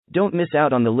Don't miss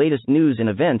out on the latest news and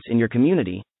events in your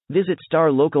community. Visit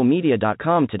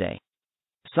starlocalmedia.com today.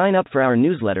 Sign up for our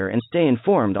newsletter and stay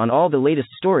informed on all the latest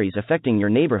stories affecting your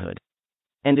neighborhood.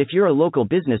 And if you're a local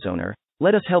business owner,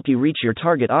 let us help you reach your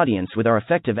target audience with our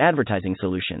effective advertising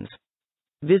solutions.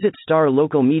 Visit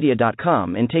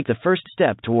starlocalmedia.com and take the first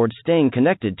step towards staying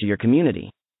connected to your community.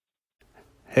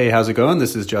 Hey, how's it going?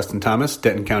 This is Justin Thomas,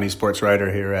 Denton County sports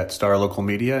writer here at Star Local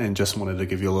Media, and just wanted to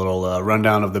give you a little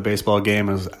rundown of the baseball game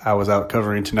as I was out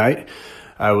covering tonight.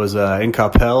 I was in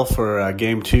Coppell for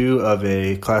Game 2 of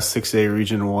a Class 6A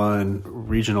Region 1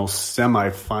 regional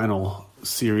semifinal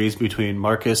series between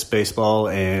Marcus Baseball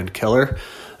and Keller.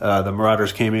 The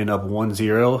Marauders came in up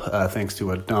 1-0 thanks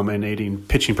to a dominating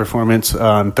pitching performance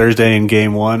on Thursday in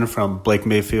Game 1 from Blake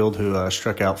Mayfield, who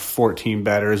struck out 14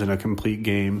 batters in a complete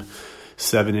game.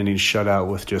 7-inning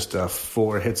shutout with just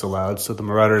 4 hits allowed. So the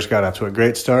Marauders got off to a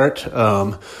great start.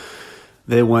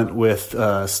 They went with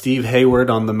Steve Hayward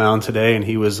on the mound today, and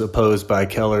he was opposed by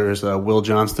Keller's Will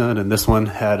Johnston. And this one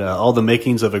had all the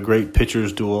makings of a great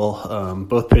pitcher's duel.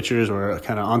 Both pitchers were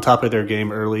kind of on top of their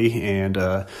game early,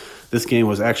 and this game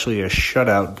was actually a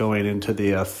shutout going into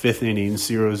the 5th inning,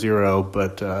 0-0.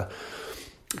 But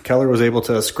Keller was able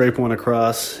to scrape one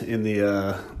across in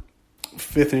the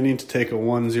 5th inning to take a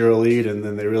 1-0 lead, and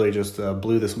then they really just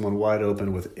blew this one wide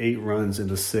open with 8 runs in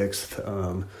the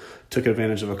 6th. Took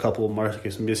advantage of a couple of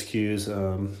Marcus miscues.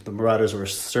 The Marauders were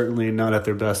certainly not at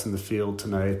their best in the field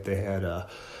tonight. They had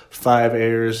 5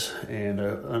 errors and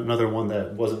another one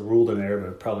that wasn't ruled an error,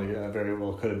 but probably very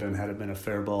well could have been had it been a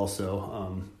fair ball.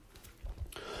 So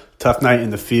tough night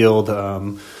in the field.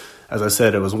 As I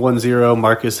said, it was 1-0.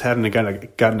 Marcus hadn't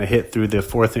gotten a hit through the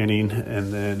 4th inning,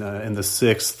 and then in the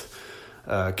 6th,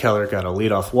 Keller got a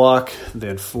leadoff walk,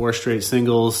 then 4 straight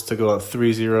singles to go up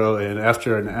 3-0, and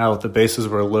after an out, the bases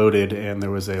were loaded, and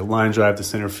there was a line drive to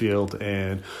center field,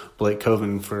 and Blake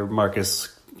Coven for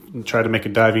Marcus tried to make a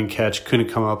diving catch, couldn't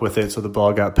come up with it, so the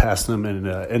ball got past him and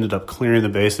ended up clearing the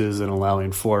bases and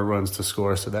allowing 4 runs to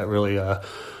score, so that really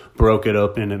broke it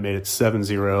open and made it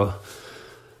 7-0.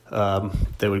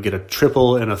 They would get a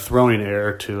triple and a throwing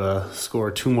error to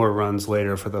score 2 more runs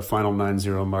later for the final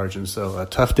 9-0 margin. So a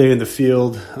tough day in the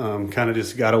field. Kind of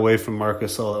just got away from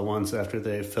Marcus all at once after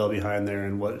they fell behind there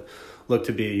in what looked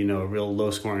to be, a real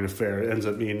low-scoring affair. It ends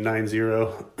up being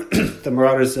 9-0. The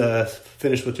Marauders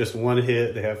finished with just 1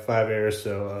 hit. They have 5 errors,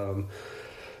 so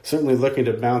certainly looking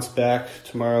to bounce back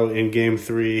tomorrow in Game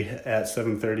 3 at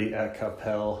 7:30 at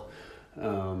Coppell.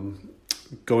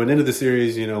 Going into the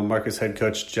series, Marcus head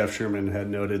coach Jeff Sherman had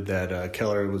noted that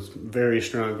Keller was very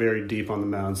strong, very deep on the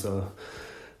mound. So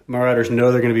Marauders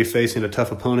know they're going to be facing a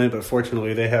tough opponent, but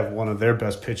fortunately they have one of their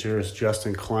best pitchers,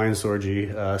 Justin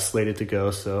Kleinsorge, slated to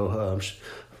go. So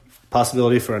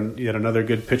possibility for yet another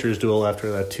good pitcher's duel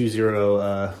after that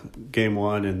 2-0 Game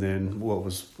 1 and then what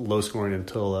was low scoring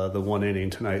until the 1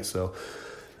 inning tonight. So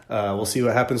we'll see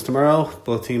what happens tomorrow.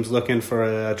 Both teams looking for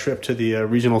a trip to the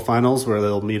regional finals where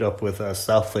they'll meet up with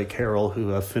Southlake Carroll,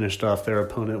 who finished off their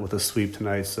opponent with a sweep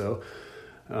tonight. So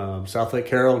Southlake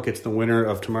Carroll gets the winner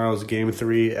of tomorrow's Game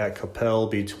 3 at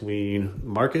Coppell between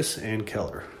Marcus and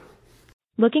Keller.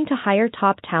 Looking to hire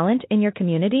top talent in your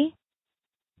community?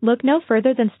 Look no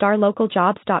further than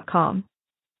starlocaljobs.com.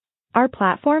 Our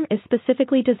platform is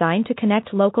specifically designed to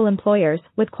connect local employers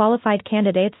with qualified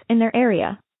candidates in their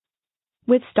area.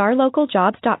 With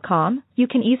starlocaljobs.com, you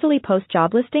can easily post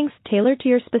job listings tailored to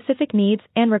your specific needs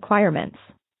and requirements.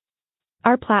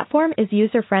 Our platform is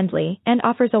user-friendly and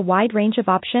offers a wide range of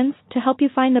options to help you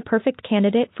find the perfect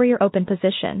candidate for your open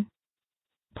position.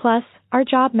 Plus, our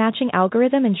job matching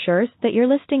algorithm ensures that your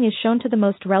listing is shown to the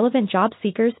most relevant job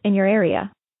seekers in your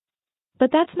area.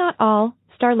 But that's not all.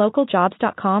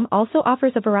 starlocaljobs.com also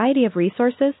offers a variety of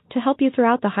resources to help you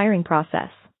throughout the hiring process.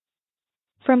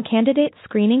 From candidate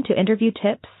screening to interview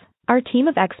tips, our team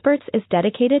of experts is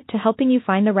dedicated to helping you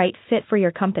find the right fit for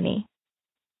your company.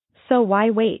 So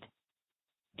why wait?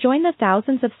 Join the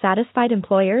thousands of satisfied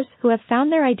employers who have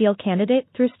found their ideal candidate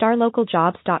through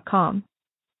starlocaljobs.com.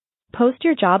 Post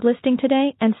your job listing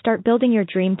today and start building your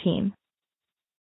dream team.